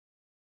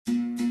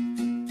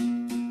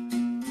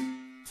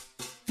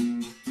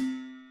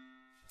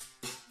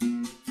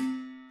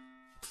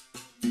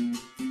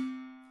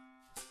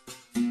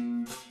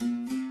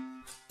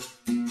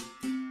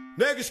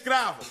nego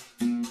escravo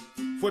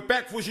foi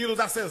pego fugindo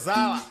da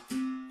senzala,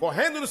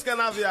 correndo nos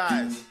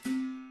canaviais,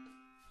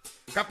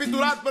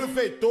 capturado pelo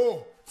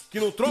feitor, que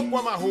no tronco o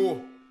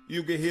amarrou, e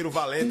o guerreiro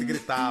valente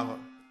gritava.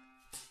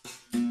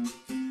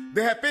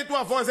 De repente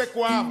uma voz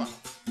ecoava: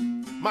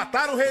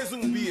 mataram o rei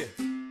zumbi.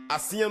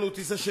 Assim a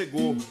notícia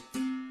chegou,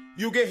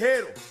 e o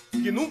guerreiro,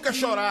 que nunca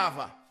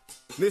chorava,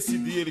 nesse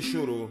dia ele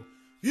chorou.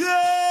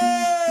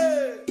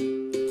 Yeah!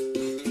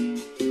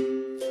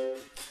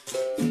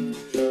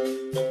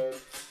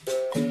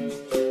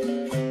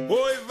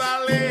 Foi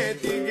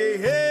valente,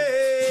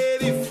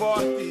 guerreiro e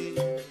forte,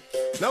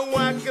 não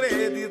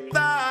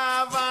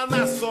acreditava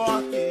na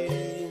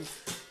sorte,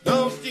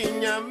 não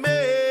tinha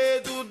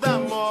medo da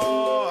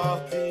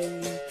morte.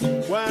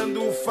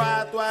 Quando o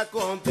fato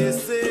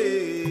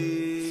acontecer,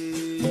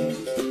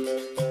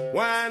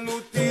 uma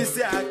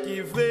notícia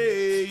que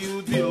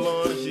veio de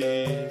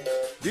longe,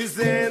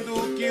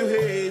 dizendo que o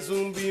rei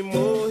zumbi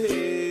morreu.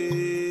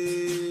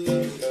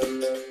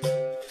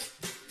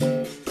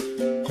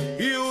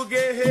 E o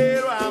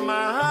guerreiro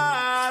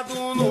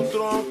amarrado no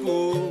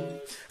tronco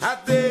a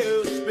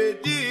Deus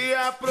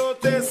pedia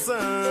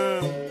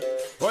proteção,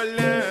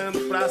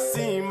 olhando pra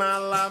cima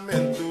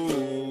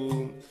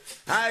lamentou,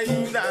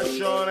 ainda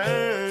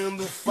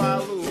chorando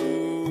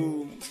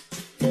falou: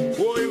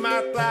 foi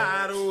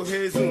matar o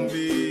rei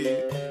zumbi,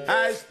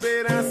 a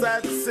esperança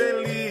de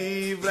ser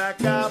livre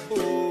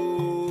acabou.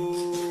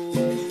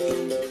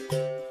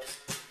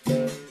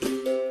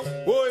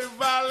 Foi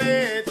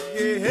valente,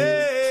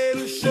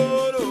 guerreiro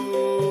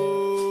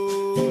chorou,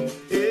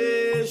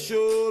 e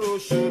chorou,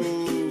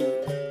 chorou.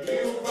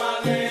 E o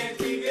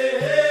valente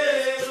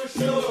guerreiro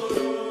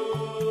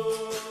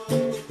chorou,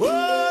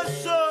 Oh,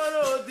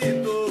 chorou de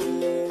dor.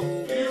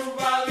 e o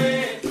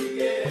valente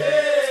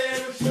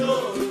guerreiro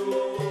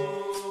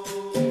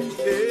chorou,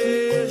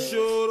 E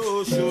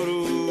chorou,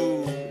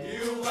 chorou. e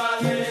o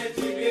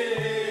valente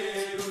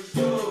guerreiro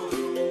chorou.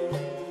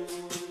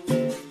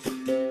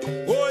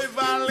 Foi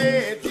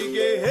valente,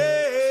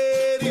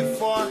 guerreiro e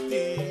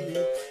forte,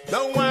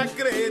 não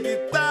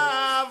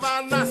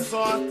acreditava na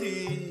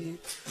sorte,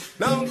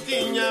 não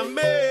tinha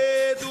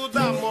medo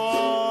da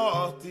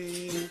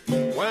morte.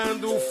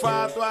 Quando o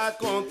fato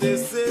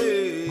acontecer,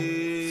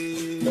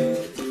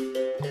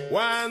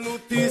 a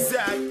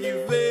notícia que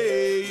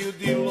veio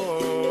de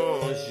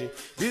longe,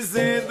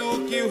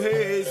 dizendo que o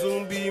rei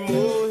zumbi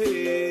morreu.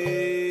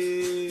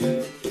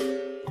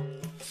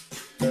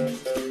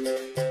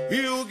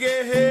 E o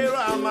guerreiro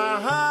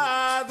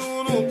amarrado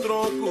no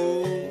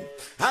tronco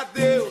a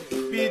Deus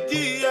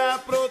pedia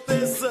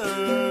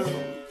proteção,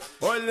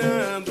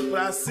 olhando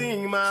pra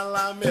cima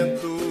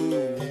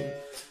lamentou,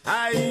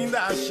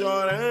 ainda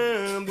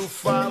chorando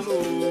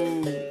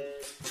falou: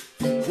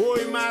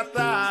 foi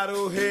matar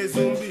o rei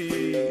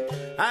zumbi,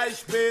 a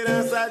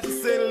esperança de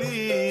ser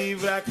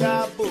livre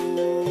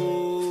acabou.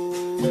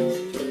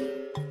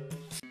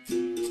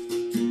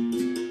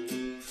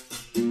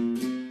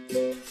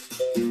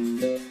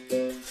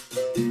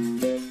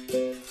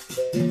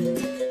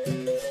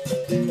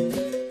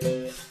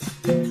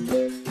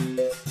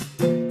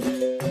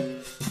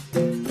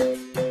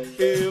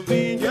 Eu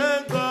vim de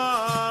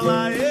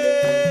Angola,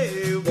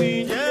 eu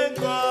vim de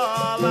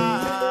Angola.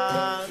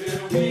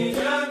 Eu vim de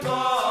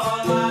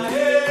Angola,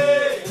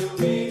 eu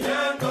vim de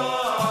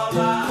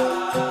Angola.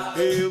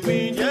 Eu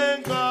vim de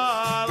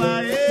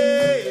Angola,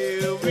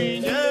 eu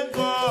vim de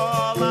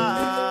Angola.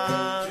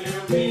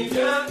 Eu vim de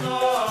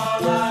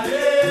Angola,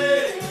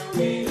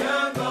 eu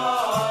vim de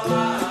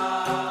Angola.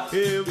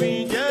 Eu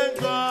vim de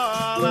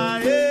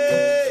Angola,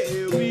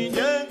 eu vim de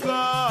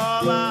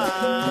Angola.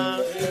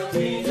 Eu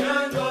vim de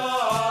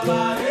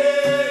Angola,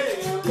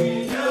 eu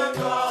vim de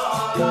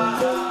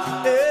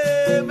Angola.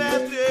 Ei,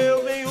 mestre,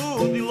 eu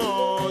venho de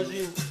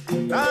longe,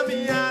 da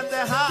minha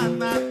terra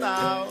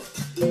natal,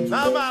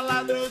 na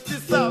baladro de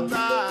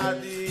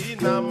saudade e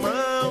na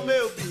mão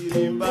meu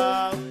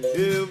birimbau.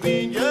 Eu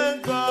vim de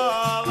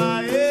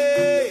Angola,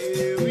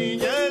 eu vim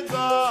de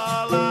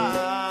Angola.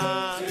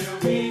 Eu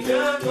vim de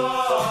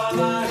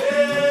Angola,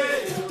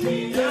 eu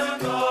vim de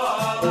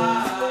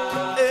Angola.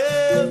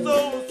 Eu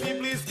sou um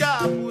simples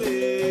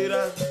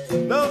capoeira,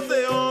 não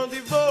sei onde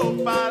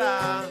vou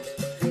parar.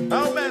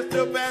 Ao mestre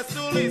eu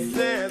peço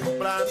licença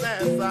pra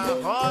nessa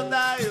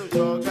roda eu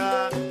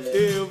jogar.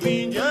 Eu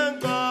vim de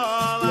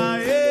Angola,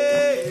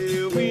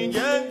 eu vim de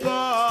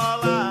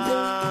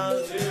Angola.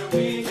 Eu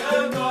vim de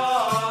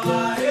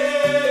Angola,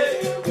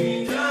 eu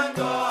vim de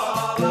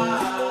Angola.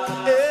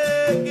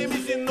 Ele que me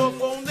ensinou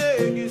foi um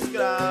nego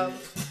escravo,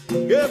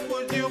 que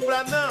fugiu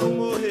pra não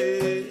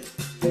morrer.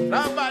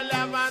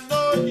 Trabalhava a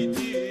noite e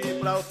dia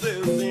pra o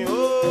seu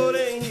senhor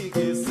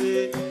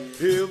enriquecer.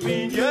 Eu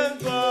vim de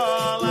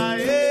Angola,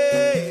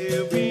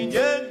 eu vim de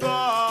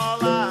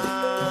Angola.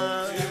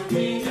 Eu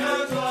vim de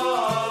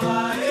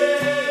Angola,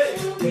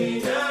 eu vim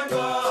de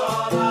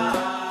Angola.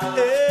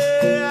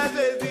 E às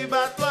vezes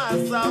bato a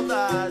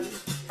saudade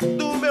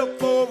do meu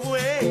povo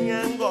em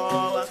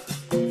Angola.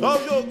 Só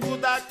o jogo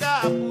da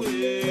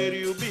capoeira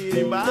e o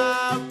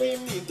birimbau que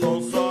me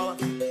consola.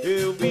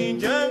 Eu vim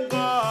de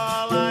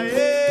Angola,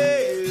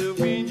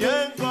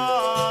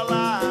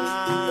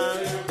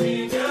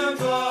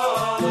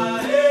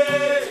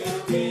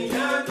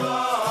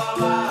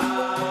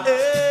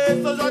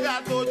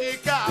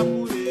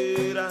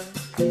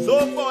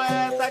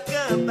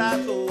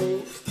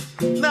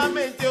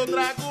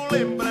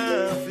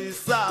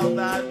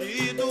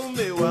 saudade do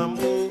meu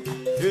amor.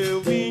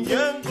 Eu vim de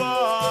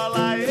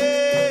Angola,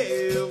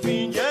 eu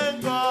vim de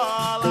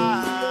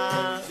Angola.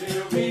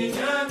 Eu vim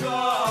de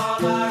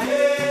Angola,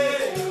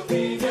 eu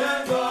vim de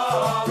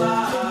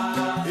Angola.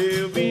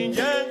 Eu vim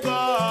de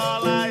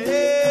Angola,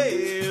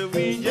 eu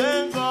vim de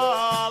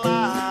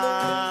Angola.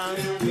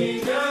 Eu vim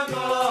de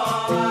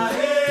Angola,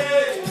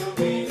 eu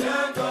vim de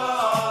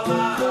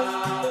Angola.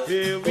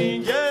 Eu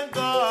vim de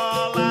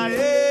Angola,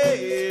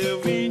 eu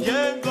vim de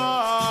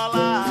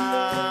Angola.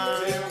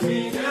 Eu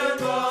vim de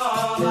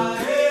Angola, eu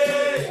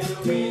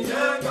vim de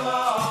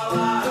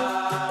Angola.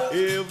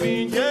 Eu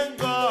vim de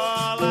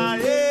Angola,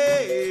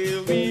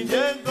 eu vim de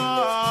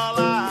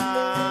Angola.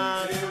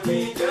 Eu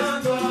vim de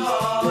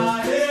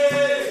Angola,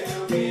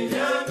 eu vim de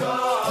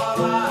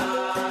Angola.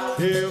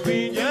 Eu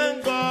vim de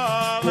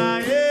Angola,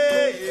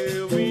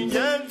 eu vim de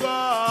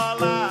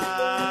Angola.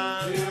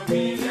 Eu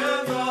vim de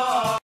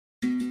Angola.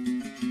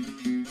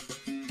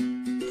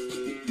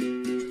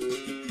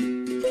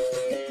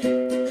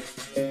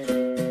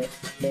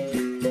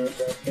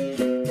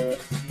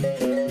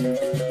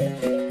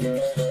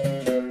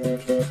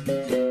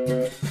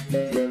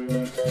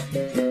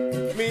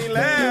 Me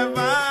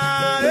leva,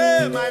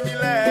 mas me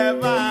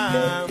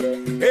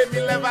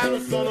leva no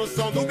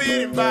som do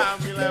birimbau,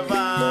 me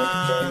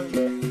leva.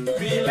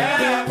 Me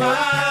leva,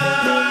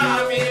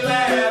 me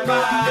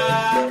leva.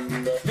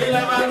 Me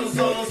leva no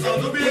som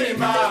do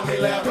birimbau, me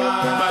leva.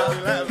 Me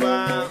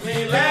leva. Me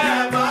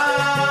leva,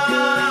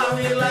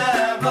 me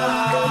leva.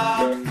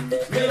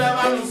 Me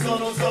leva no som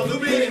do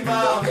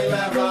birimbau, me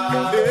leva.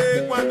 E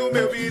quando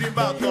meu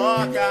birimbau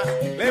toca,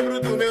 lembro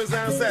dos meus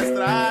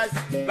ancestrais,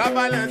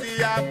 trabalhando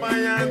e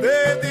apanhando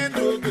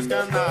dentro dos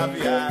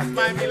canaviais.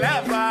 Mas me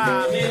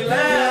leva, Me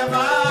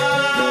leva,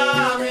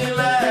 me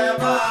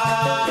leva.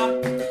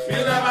 Me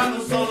leva no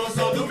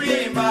som do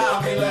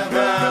birimbau, me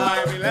leva.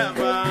 mas me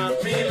leva.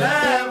 Me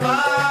leva,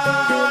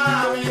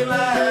 me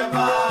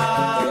leva.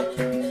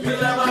 Me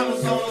leva no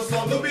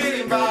som do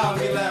birimbau,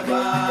 me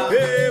leva.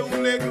 Eu, um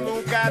negro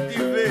num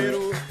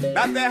cativeiro,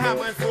 da terra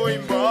mãe foi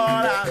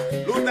embora,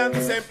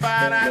 lutando sem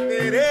parar,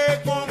 terei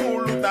como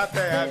luta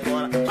até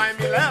agora. Mas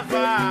me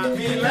leva,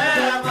 Me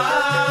leva,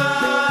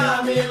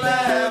 me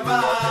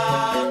leva.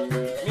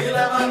 Me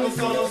leva no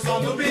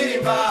som do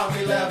birimbau,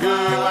 me leva.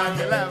 mas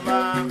me leva.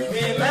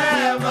 Me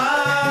leva,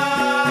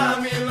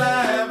 me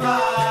leva.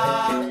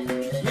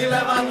 Me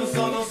leva no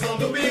som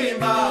do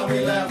birimbau, me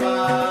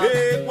leva.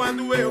 E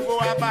quando eu vou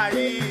à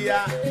Bahia,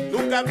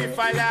 nunca me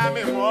falha a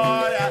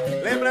memória,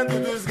 lembrando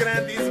dos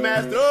grandes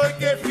mestres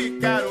que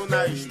ficaram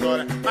na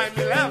história. Mas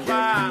me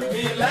leva,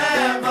 Me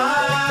leva,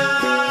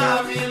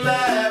 me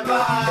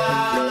leva.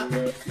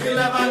 Me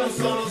leva no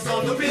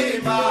som do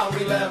birimbau,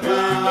 me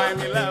leva. mas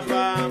me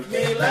leva.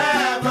 Me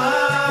leva,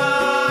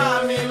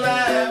 me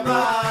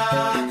leva.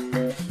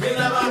 Me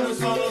leva no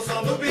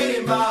som do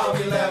birimbau,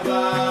 me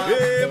leva. E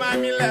mas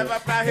me leva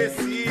pra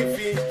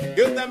Recife,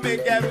 eu também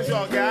quero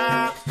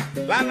jogar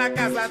lá na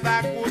Casa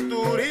da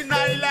Cultura e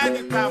na Ilha de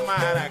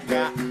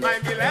Itamaracá.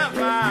 Mas me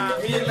leva,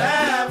 Me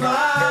leva,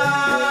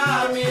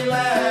 me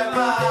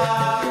leva.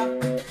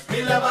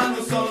 Me leva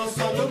no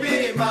som do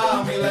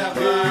birimbau, me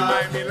leva.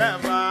 mas me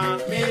leva.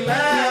 Me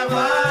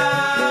leva,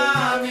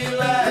 me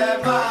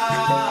leva.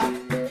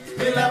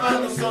 Me leva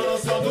no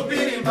som do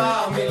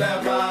birimbau, me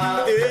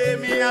leva. E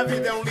minha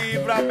vida é um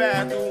livro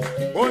aberto,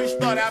 com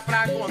história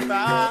pra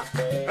contar.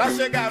 Pra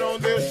chegar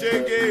onde eu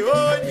cheguei,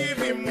 hoje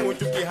tive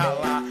muito que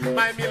ralar.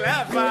 Mas me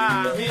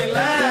leva, Me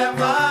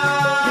leva,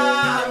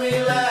 me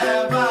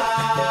leva.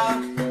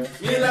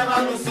 Me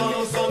leva no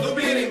som do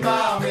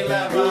birimbau, me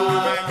leva.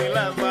 mas me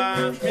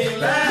leva. Me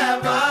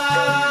leva,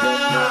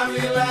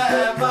 me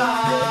leva.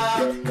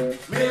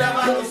 Me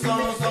leva no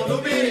som do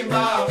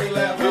birimbau, me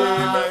leva.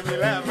 Mas me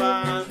leva.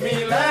 Me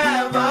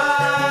leva,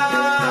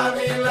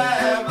 me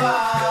leva.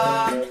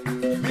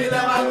 Me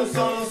leva no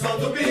som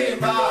do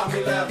birimbau, me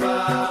leva.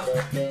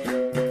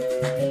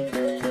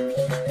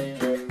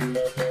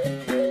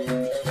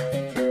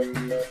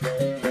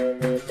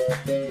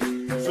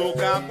 Sou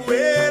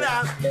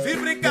capoeira, se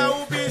brincar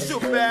o bicho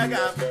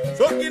pega.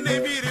 Sou que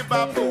nem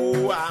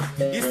biribapoa,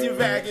 e se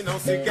vergue não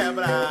se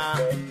quebra.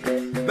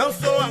 Não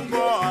sou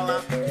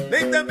Angola,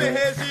 nem também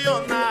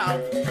regional.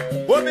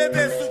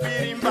 Obedeço o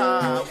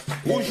birimbau,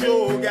 o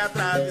jogo é a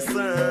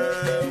tradição.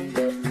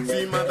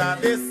 Se mandar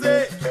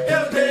descer,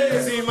 Eu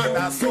desço, se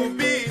mandar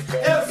subir,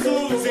 eu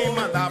subo, se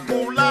mandar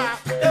pular.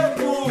 eu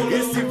pulo.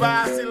 E se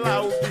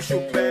vacilar, o bicho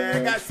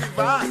pega. Se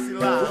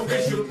vacilar, O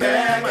bicho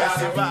pega. mas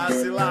se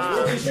vacilar,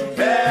 O bicho mas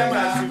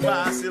pega. se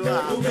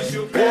vacilar, O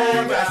bicho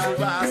mas se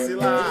pega.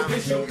 vacilar. O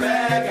bicho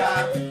pega.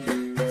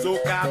 Sou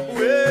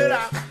capoeira,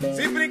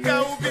 se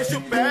brincar o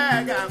bicho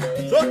pega.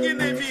 Sou que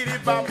nem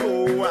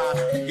biribapoa,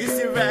 e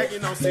se vergue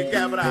não se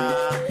quebra.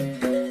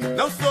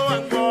 Não sou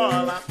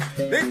Angola,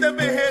 nem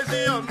também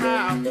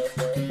regional.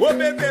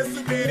 Obedeço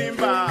o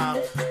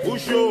birimbau, o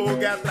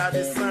jogo é a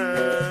tradição.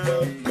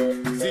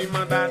 Se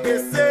mandar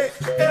descer,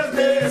 Eu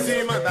desço,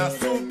 se mandar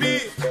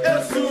subir,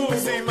 eu subo,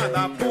 se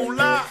mandar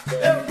pular.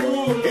 eu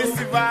pulo. E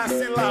se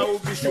vacilar, o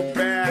bicho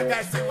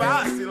pega. E se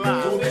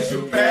vacilar, O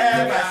bicho pega.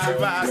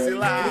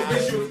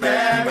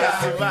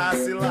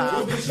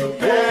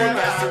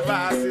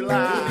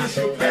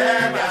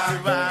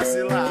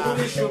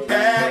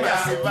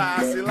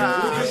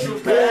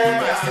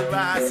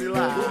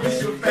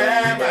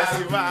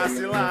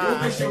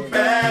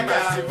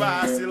 vai se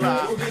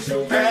vacilar, o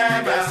bicho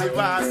vai pega, se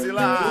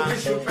vacilar, o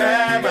bicho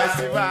pega, vai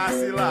se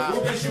vacilar,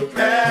 o bicho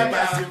vai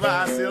pega, se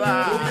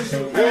vacilar, o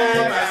bicho vai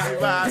pega, se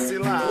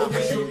vacilar, o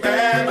bicho vai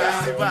pega,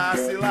 se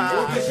vacilar,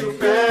 o bicho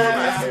pega,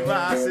 vai se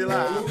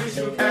vacilar, o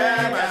bicho vai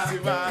pega, se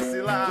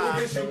vacilar, o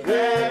bicho vai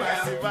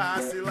pega, se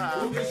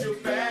vacilar. o bicho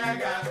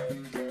pega.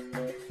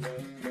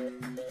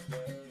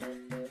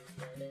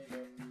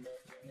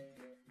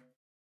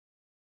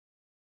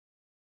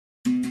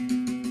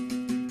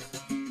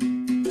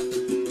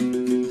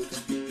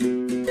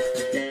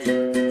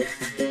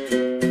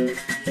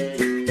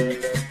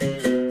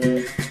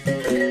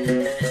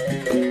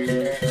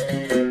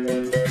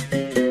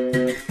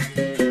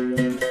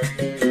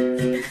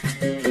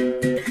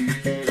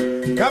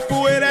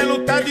 Capoeira é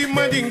luta de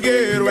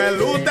mandingueiro, é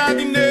luta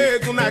de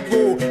nego na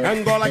go.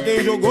 Angola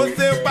quem jogou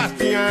seu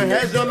Bastian,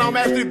 regional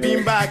mestre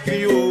Bimba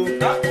criou.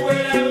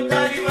 Capoeira é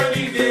luta de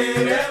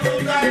mandingueiro, é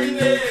luta de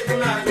nego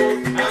na go.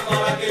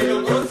 Agora quem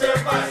jogou seu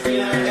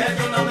passinha,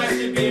 regional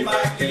mestre Bimba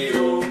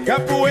criou.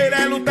 Capoeira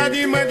é luta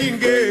de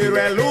mandingueiro,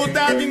 é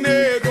luta de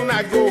nego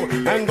na go.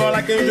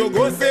 Angola quem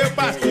jogou seu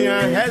Bastian,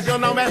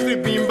 regional mestre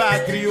Bimba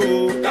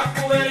criou.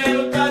 Capoeira é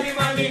luta de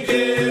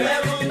mandingueiro,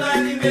 é luta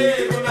de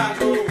nego na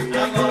go.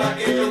 Agora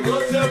quem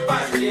jogou seu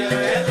passinha,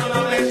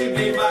 regional mestre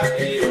Bimba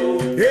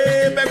criou.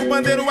 Ei, pega o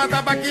bandeiro, o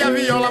atabaque e a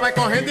viola, vai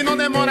correndo e não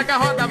demora que a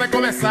roda vai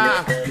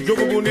começar.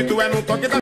 Jogo bonito é no toque da